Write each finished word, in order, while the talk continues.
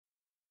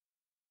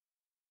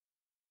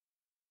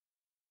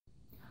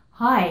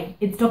Hi,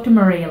 it's Dr.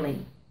 Maria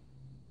Lee.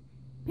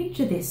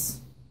 Picture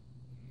this.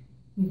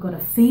 You've got a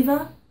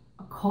fever,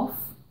 a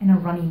cough, and a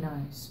runny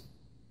nose.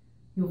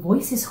 Your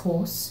voice is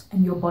hoarse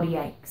and your body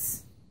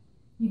aches.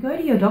 You go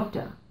to your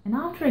doctor, and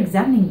after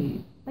examining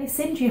you, they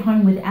send you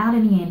home without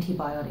any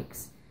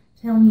antibiotics,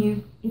 telling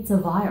you it's a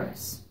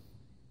virus.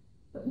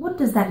 But what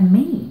does that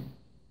mean?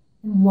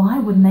 And why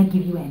wouldn't they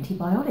give you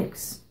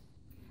antibiotics?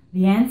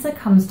 The answer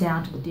comes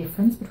down to the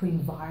difference between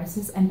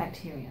viruses and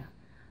bacteria,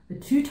 the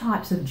two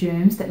types of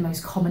germs that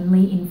most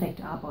commonly infect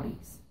our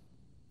bodies.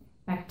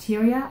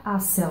 Bacteria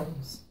are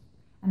cells,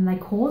 and they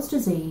cause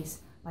disease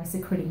by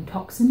secreting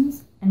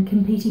toxins and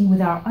competing with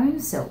our own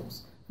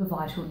cells for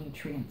vital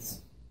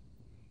nutrients.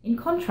 In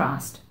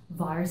contrast,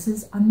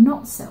 viruses are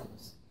not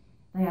cells.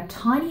 They are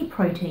tiny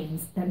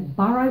proteins that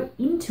burrow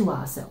into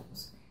our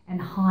cells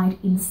and hide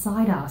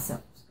inside our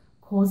cells,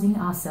 causing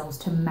our cells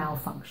to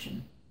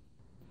malfunction.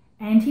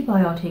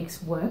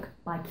 Antibiotics work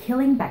by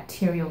killing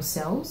bacterial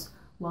cells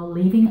while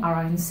leaving our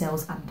own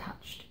cells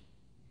untouched.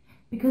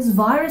 Because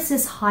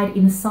viruses hide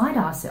inside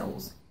our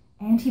cells,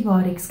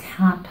 antibiotics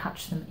can't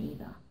touch them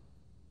either.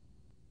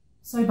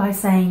 So by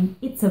saying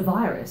it's a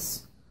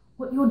virus,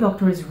 what your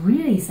doctor is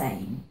really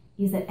saying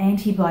is that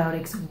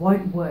antibiotics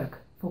won't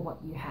work for what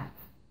you have.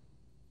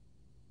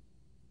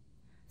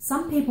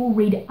 Some people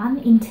read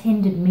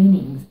unintended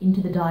meanings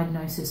into the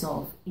diagnosis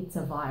of it's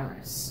a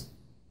virus.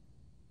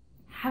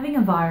 Having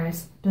a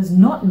virus does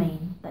not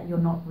mean that you're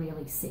not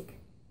really sick.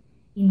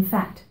 In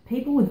fact,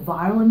 people with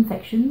viral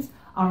infections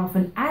are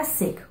often as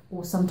sick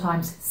or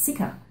sometimes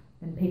sicker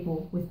than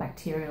people with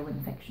bacterial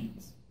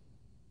infections.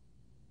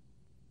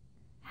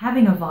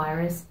 Having a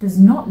virus does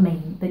not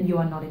mean that you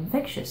are not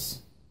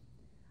infectious.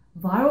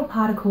 Viral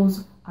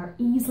particles are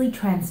easily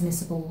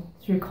transmissible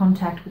through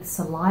contact with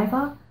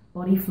saliva,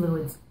 body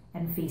fluids,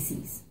 and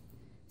feces.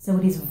 So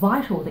it is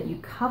vital that you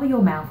cover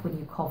your mouth when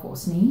you cough or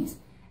sneeze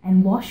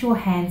and wash your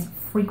hands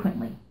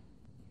frequently.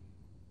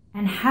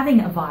 And having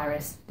a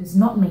virus does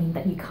not mean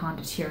that you can't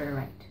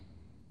deteriorate.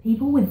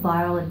 People with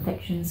viral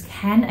infections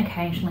can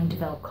occasionally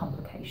develop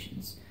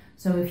complications.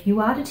 So if you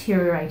are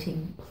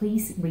deteriorating,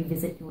 please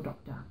revisit your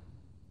doctor.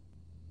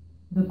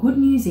 The good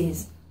news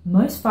is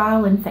most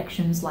viral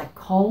infections like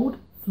cold,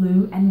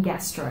 flu, and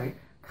gastro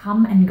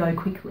come and go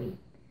quickly,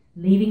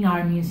 leaving our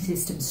immune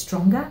system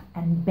stronger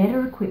and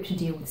better equipped to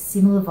deal with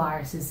similar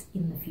viruses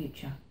in the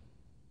future.